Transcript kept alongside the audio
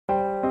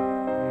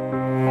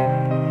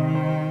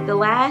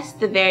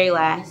last, the very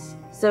last,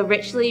 so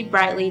richly,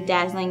 brightly,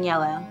 dazzling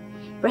yellow.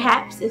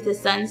 Perhaps if the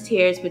sun's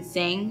tears would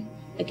sing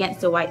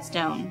against a white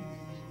stone.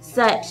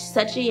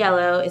 Such a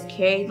yellow is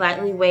carried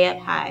lightly way up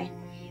high.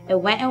 It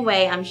went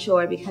away, I'm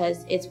sure,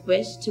 because it's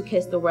wished to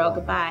kiss the world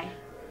goodbye.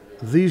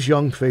 These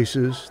young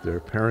faces, their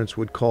parents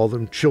would call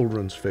them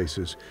children's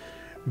faces,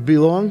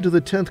 belong to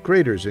the 10th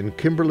graders in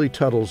Kimberly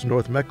Tuttle's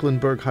North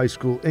Mecklenburg High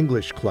School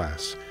English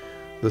class.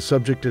 The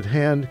subject at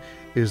hand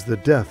is the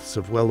deaths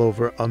of well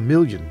over 1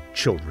 million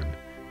children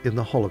in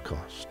the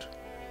Holocaust.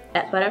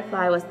 That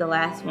butterfly was the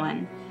last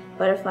one.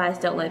 Butterflies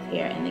don't live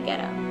here in the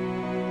ghetto.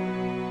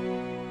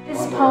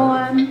 This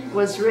poem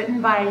was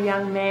written by a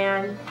young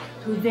man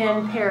who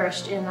then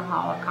perished in the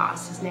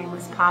Holocaust. His name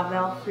was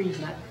Pavel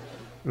Friedman.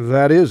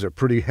 That is a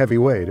pretty heavy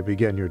way to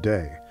begin your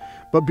day.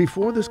 But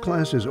before this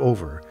class is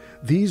over,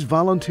 these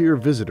volunteer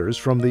visitors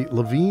from the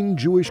Levine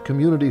Jewish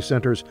Community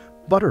Center's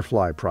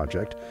Butterfly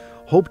Project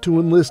hope to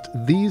enlist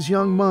these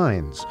young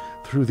minds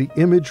through the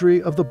imagery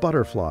of the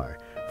butterfly,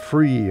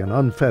 free and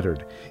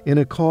unfettered, in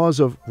a cause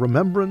of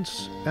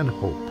remembrance and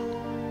hope.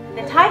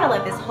 The title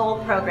of this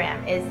whole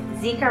program is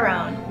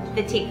Zikaron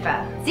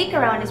V'Tikva.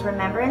 Zikaron is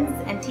remembrance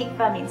and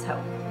Tikva means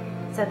hope.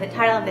 So the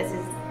title of this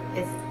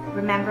is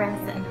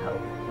Remembrance and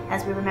Hope,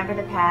 as we remember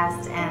the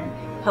past and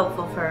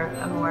hopeful for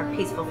a more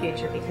peaceful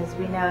future, because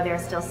we know there are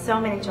still so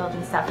many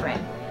children suffering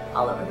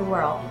all over the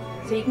world.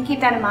 So you can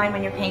keep that in mind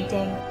when you're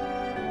painting.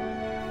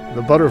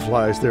 The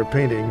butterflies they're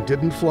painting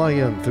didn't fly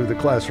in through the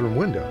classroom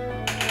window.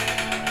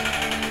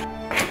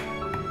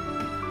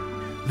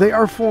 They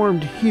are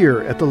formed here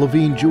at the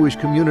Levine Jewish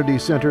Community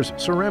Center's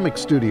ceramic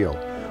studio,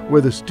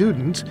 where the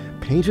students'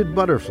 painted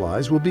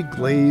butterflies will be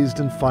glazed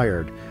and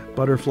fired,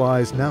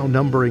 butterflies now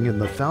numbering in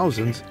the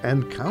thousands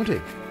and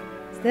counting.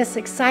 This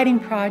exciting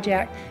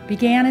project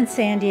began in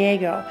San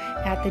Diego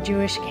at the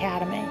Jewish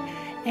Academy,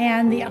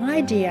 and the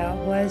idea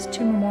was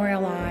to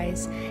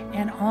memorialize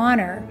and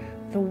honor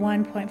the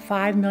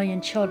 1.5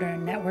 million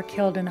children that were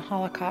killed in the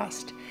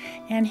Holocaust.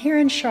 And here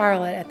in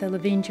Charlotte at the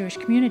Levine Jewish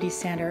Community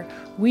Center,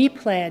 we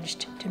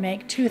pledged to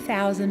make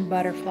 2,000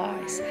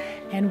 butterflies,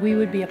 and we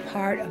would be a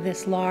part of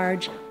this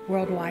large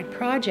worldwide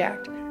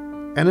project.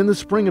 And in the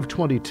spring of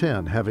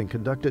 2010, having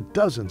conducted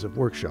dozens of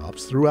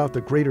workshops throughout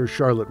the greater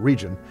Charlotte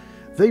region,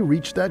 they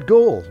reached that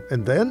goal,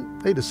 and then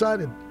they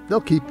decided they'll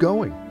keep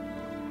going.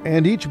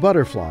 And each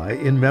butterfly,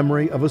 in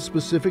memory of a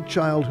specific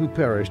child who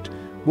perished,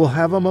 will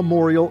have a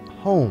memorial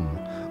home,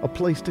 a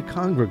place to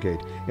congregate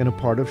in a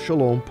part of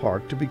Shalom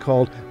Park to be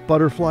called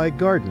Butterfly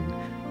Garden,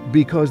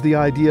 because the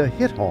idea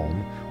hit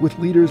home with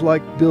leaders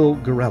like Bill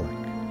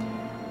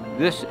Gorelick.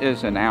 This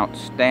is an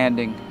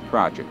outstanding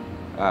project.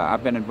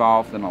 I've been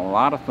involved in a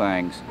lot of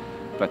things,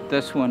 but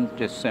this one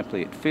just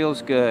simply, it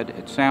feels good,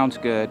 it sounds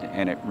good,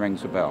 and it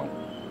rings a bell.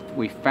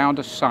 We found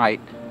a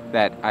site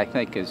that I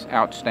think is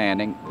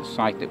outstanding, the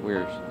site that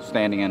we're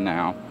standing in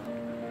now.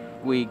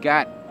 We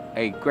got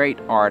a great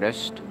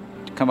artist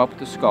to come up with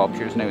the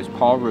sculpture. His name is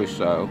Paul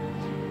Russo,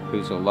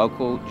 who's a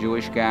local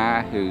Jewish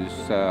guy who's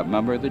a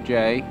member of the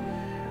J.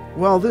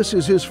 While this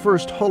is his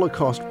first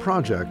Holocaust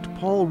project,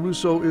 Paul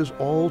Russo is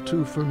all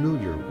too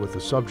familiar with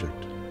the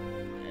subject.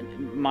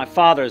 My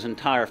father's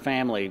entire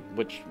family,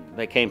 which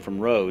they came from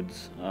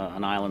Rhodes,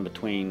 an island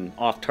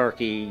off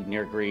Turkey,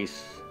 near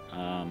Greece,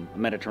 a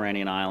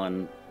Mediterranean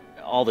island,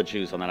 all the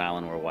Jews on that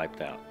island were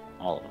wiped out,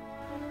 all of them.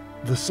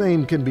 The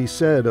same can be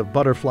said of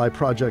Butterfly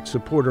Project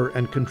supporter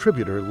and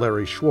contributor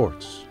Larry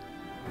Schwartz.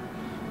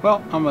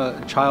 Well, I'm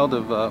a child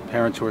of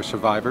parents who are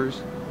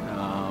survivors.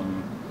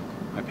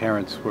 My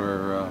parents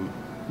were,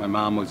 my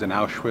mom was in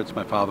Auschwitz,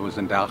 my father was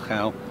in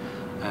Dachau,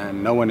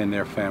 and no one in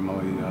their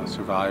family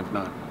survived,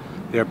 not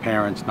their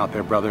parents, not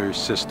their brothers,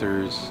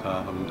 sisters,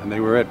 and they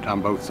were it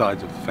on both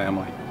sides of the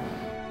family.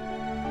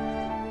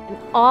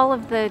 All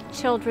of the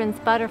children's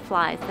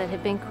butterflies that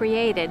have been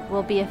created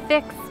will be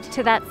affixed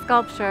to that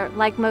sculpture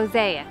like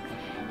mosaic,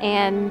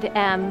 and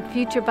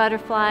future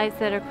butterflies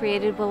that are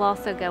created will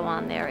also go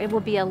on there. It will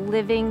be a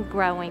living,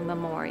 growing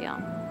memorial.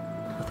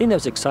 The thing that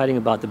was exciting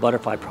about the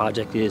Butterfly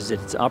Project is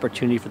that it's an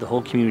opportunity for the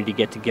whole community to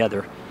get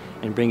together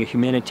and bring a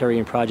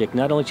humanitarian project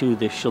not only to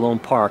the Shalom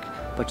Park,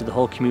 but to the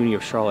whole community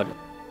of Charlotte.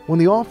 When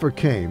the offer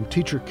came,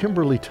 teacher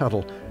Kimberly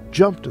Tuttle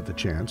jumped at the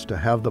chance to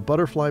have the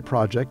Butterfly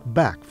Project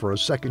back for a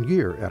second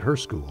year at her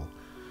school.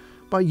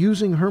 By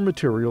using her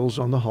materials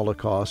on the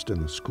Holocaust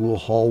in the school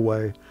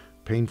hallway,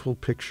 painful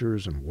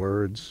pictures and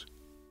words.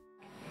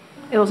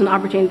 It was an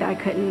opportunity that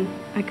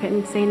I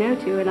couldn't say no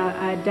to, and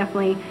I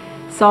definitely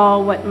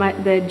saw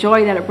the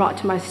joy that it brought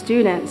to my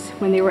students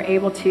when they were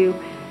able to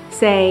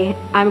say,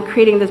 I'm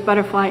creating this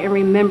butterfly in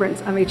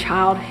remembrance of a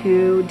child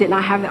who did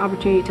not have the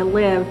opportunity to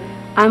live.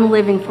 I'm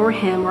living for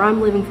him, or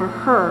I'm living for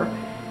her.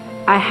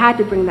 I had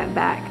to bring that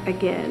back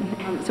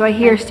again. So I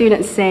hear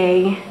students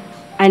say,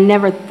 I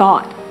never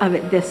thought of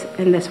it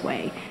in this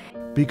way.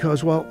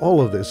 Because while all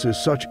of this is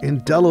such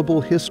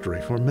indelible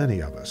history for many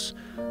of us,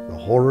 the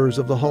horrors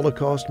of the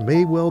Holocaust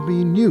may well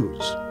be news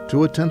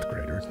to a 10th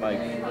grader. It's like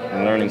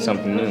learning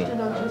something new,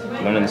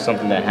 learning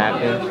something that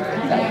happened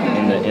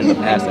in the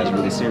past that's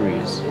really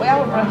serious.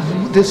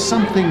 There's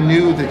something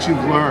new that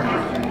you've learned.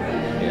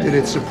 Did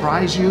it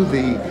surprise you,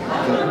 the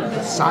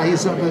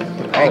size of it,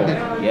 the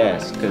magnitude? Oh,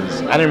 yes,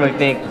 because I didn't really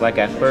think, like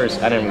at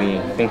first, I didn't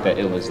really think that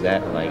it was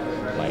that, like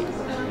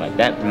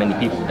that many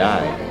people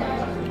died.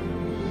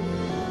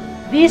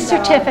 These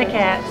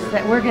certificates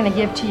that we're going to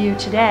give to you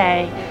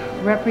today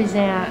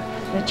represent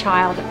the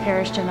child that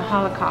perished in the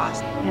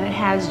Holocaust. And it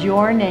has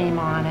your name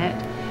on it,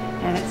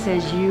 and it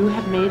says you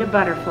have made a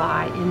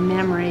butterfly in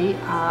memory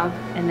of,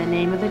 and the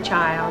name of the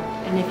child.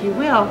 And if you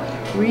will,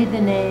 read the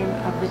name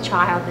of the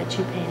child that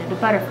you painted a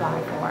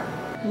butterfly for.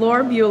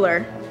 Laura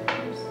Bueller.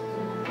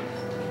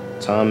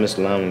 Thomas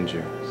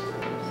Lounger.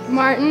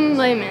 Martin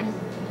Lehman.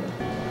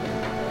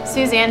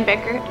 Suzanne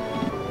Bickert.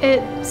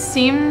 It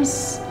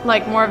seems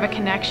like more of a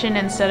connection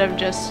instead of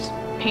just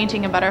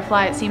painting a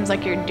butterfly. It seems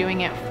like you're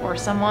doing it for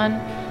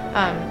someone,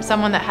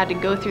 someone that had to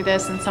go through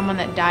this and someone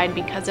that died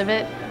because of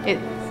it. It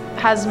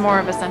has more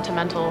of a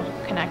sentimental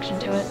connection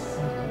to it.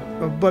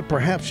 But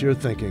perhaps you're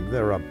thinking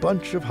they're a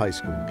bunch of high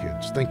school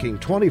kids thinking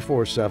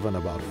 24/7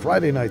 about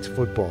Friday night's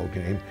football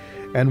game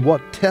and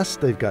what tests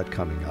they've got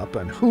coming up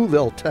and who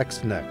they'll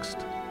text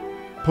next.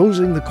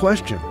 Posing the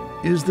question,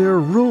 is there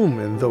room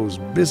in those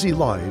busy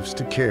lives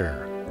to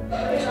care?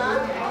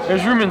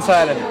 There's room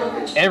inside of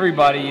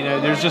everybody, you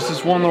know. There's just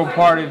this one little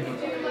part of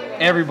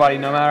everybody,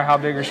 no matter how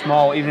big or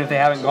small, even if they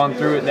haven't gone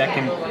through it, that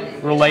can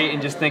relate and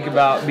just think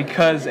about,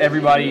 because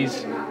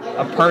everybody's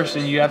a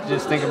person, you have to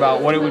just think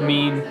about what it would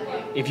mean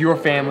if your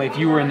family, if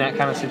you were in that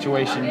kind of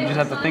situation. You just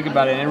have to think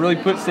about it, and it really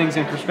puts things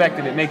in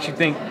perspective. It makes you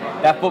think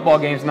that football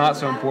game's not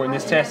so important.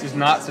 This test is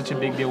not such a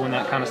big deal when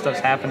that kind of stuff's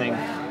happening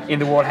in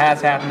the world,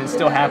 has happened and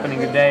still happening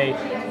today.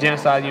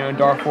 Genocide, you know, in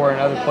Darfur and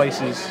other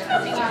places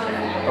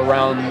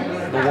around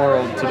the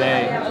world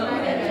today.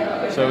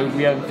 So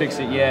we haven't fixed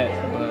it yet,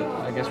 but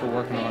I guess we're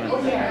working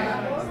on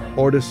it.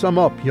 Or to sum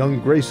up young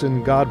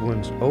Grayson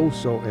Godwin's oh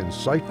so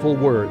insightful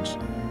words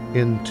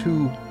in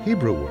 2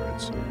 Hebrew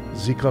words,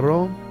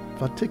 Zikaron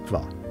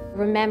v'tikva.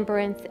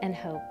 Remembrance and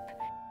hope.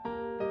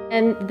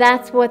 And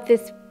that's what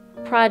this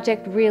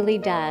project really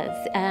does.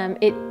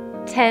 It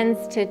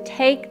tends to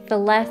take the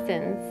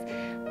lessons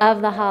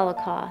of the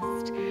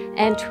Holocaust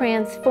and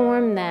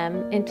transform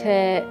them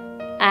into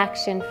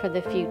action for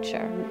the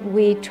future.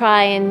 We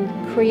try and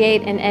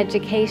create an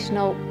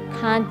educational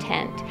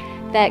content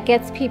that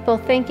gets people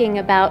thinking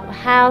about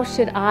how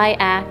should I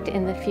act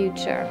in the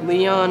future.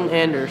 Leon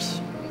Anders.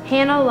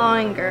 Hannah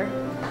Lowinger.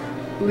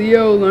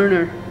 Leo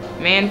Lerner.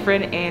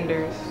 Manfred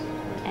Anders.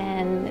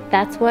 And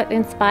that's what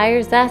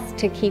inspires us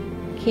to keep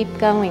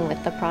going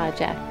with the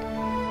project.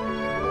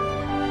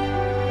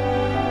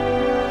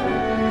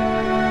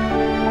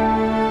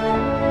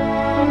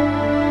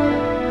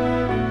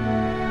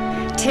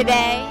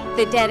 Today,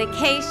 the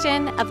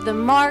dedication of the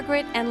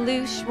Margaret and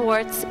Lou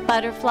Schwartz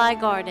Butterfly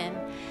Garden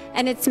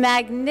and its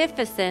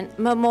magnificent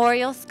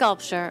memorial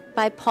sculpture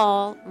by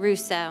Paul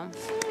Russo.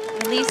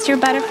 Release your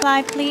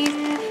butterfly, please.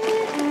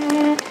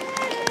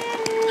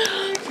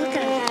 Look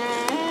at it.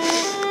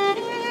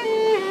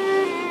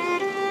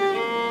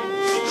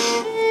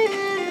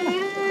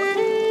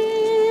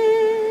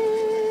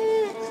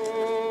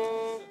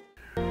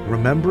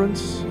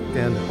 Remembrance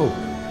and hope.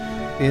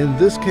 In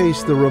this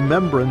case, the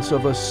remembrance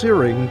of a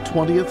searing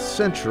 20th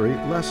century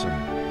lesson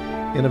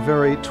in a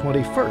very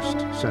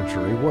 21st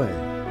century way.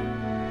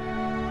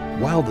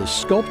 While the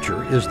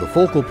sculpture is the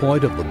focal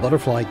point of the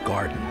Butterfly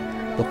Garden,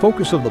 the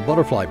focus of the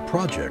Butterfly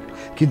Project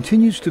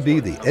continues to be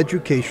the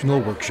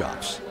educational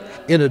workshops.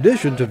 In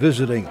addition to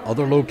visiting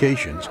other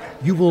locations,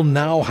 you will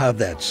now have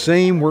that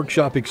same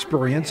workshop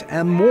experience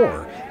and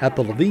more at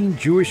the Levine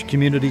Jewish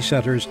Community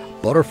Center's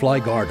Butterfly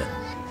Garden.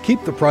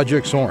 Keep the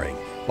project soaring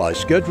by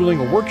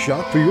scheduling a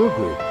workshop for your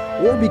group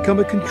or become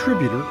a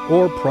contributor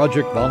or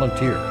project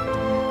volunteer.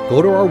 Go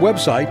to our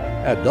website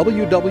at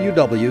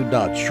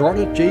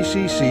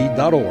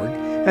www.charlottejcc.org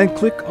and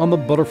click on the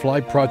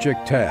Butterfly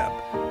Project tab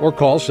or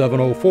call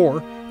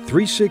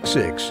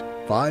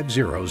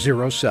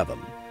 704-366-5007.